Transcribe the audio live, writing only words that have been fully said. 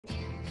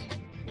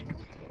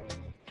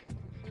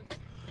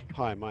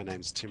Hi, my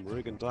name's Tim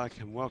Rugendijk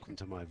and welcome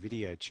to my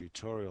video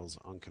tutorials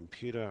on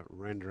computer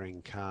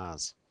rendering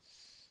cars.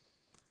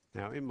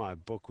 Now in my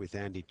book with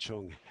Andy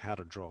Chung, How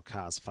to Draw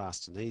Cars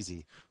Fast and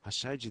Easy, I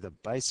showed you the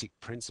basic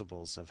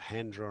principles of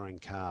hand drawing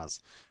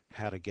cars,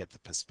 how to get the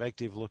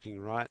perspective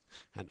looking right,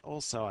 and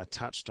also I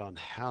touched on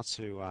how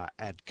to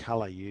add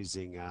color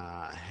using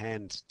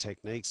hand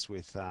techniques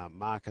with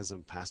markers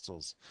and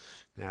pastels.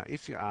 Now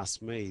if you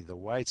ask me, the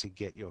way to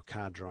get your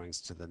car drawings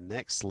to the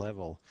next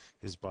level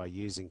is by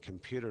using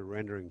computer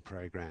rendering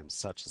programs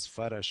such as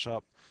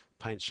Photoshop,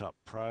 PaintShop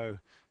Pro,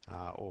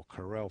 or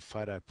Corel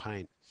Photo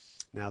Paint.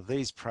 Now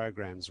these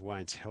programs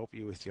won't help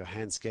you with your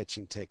hand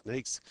sketching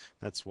techniques.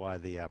 That's why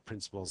the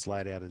principles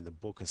laid out in the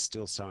book are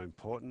still so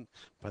important,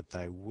 but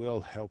they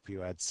will help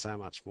you add so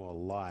much more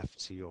life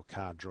to your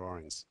car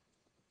drawings.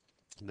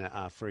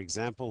 Now, for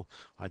example,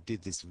 I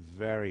did this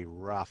very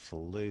rough,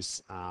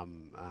 loose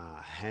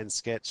hand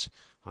sketch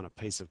on a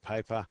piece of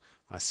paper.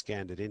 I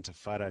scanned it into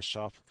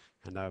Photoshop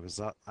and I was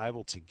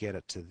able to get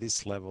it to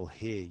this level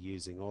here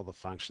using all the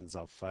functions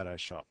of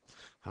Photoshop.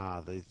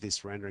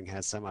 This rendering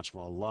has so much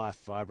more life,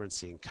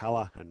 vibrancy and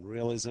color and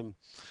realism.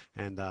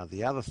 And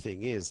the other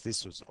thing is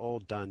this was all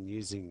done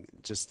using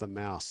just the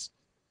mouse.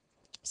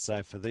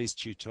 So for these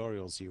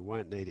tutorials, you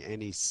won't need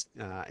any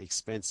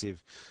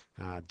expensive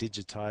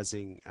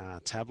digitizing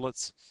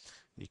tablets.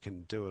 You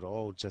can do it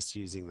all just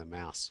using the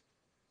mouse.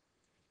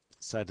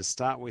 So to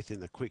start with, in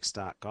the quick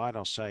start guide,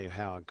 I'll show you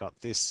how I got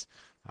this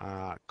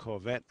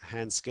Corvette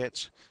hand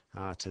sketch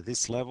to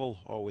this level,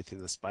 all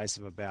within the space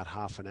of about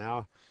half an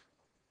hour.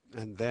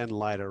 And then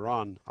later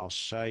on, I'll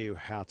show you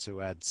how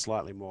to add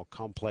slightly more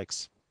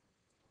complex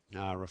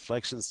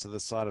reflections to the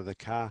side of the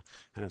car,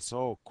 and it's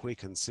all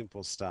quick and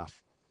simple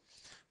stuff.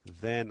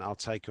 Then I'll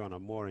take you on a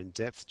more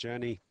in-depth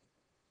journey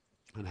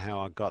on how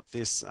I got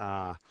this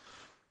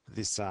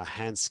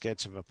hand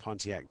sketch of a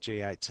Pontiac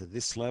G8 to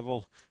this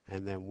level,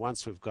 and then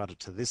once we've got it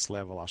to this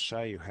level, I'll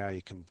show you how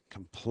you can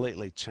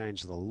completely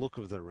change the look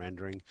of the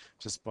rendering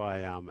just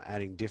by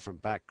adding different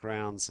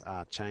backgrounds,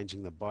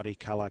 changing the body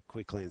color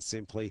quickly and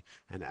simply,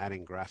 and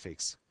adding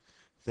graphics.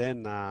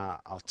 Then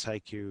I'll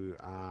take you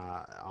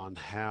on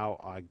how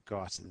I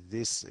got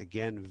this,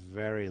 again,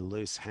 very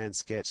loose hand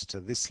sketch to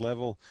this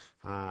level,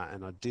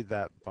 and I did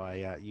that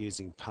by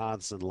using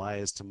paths and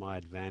layers to my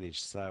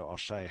advantage. So I'll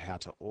show you how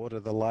to order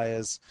the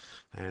layers,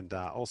 and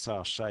also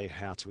I'll show you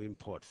how to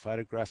import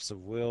photographs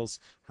of wheels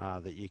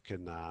that you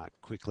can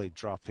quickly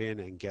drop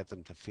in and get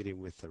them to fit in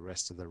with the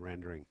rest of the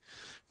rendering.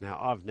 Now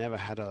I've never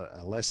had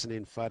a lesson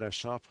in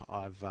Photoshop.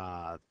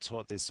 I've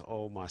taught this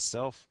all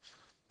myself.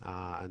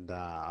 And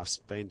I've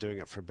been doing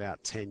it for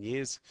about 10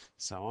 years,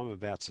 so I'm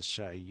about to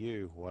show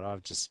you what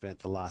I've just spent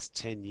the last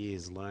 10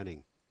 years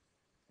learning.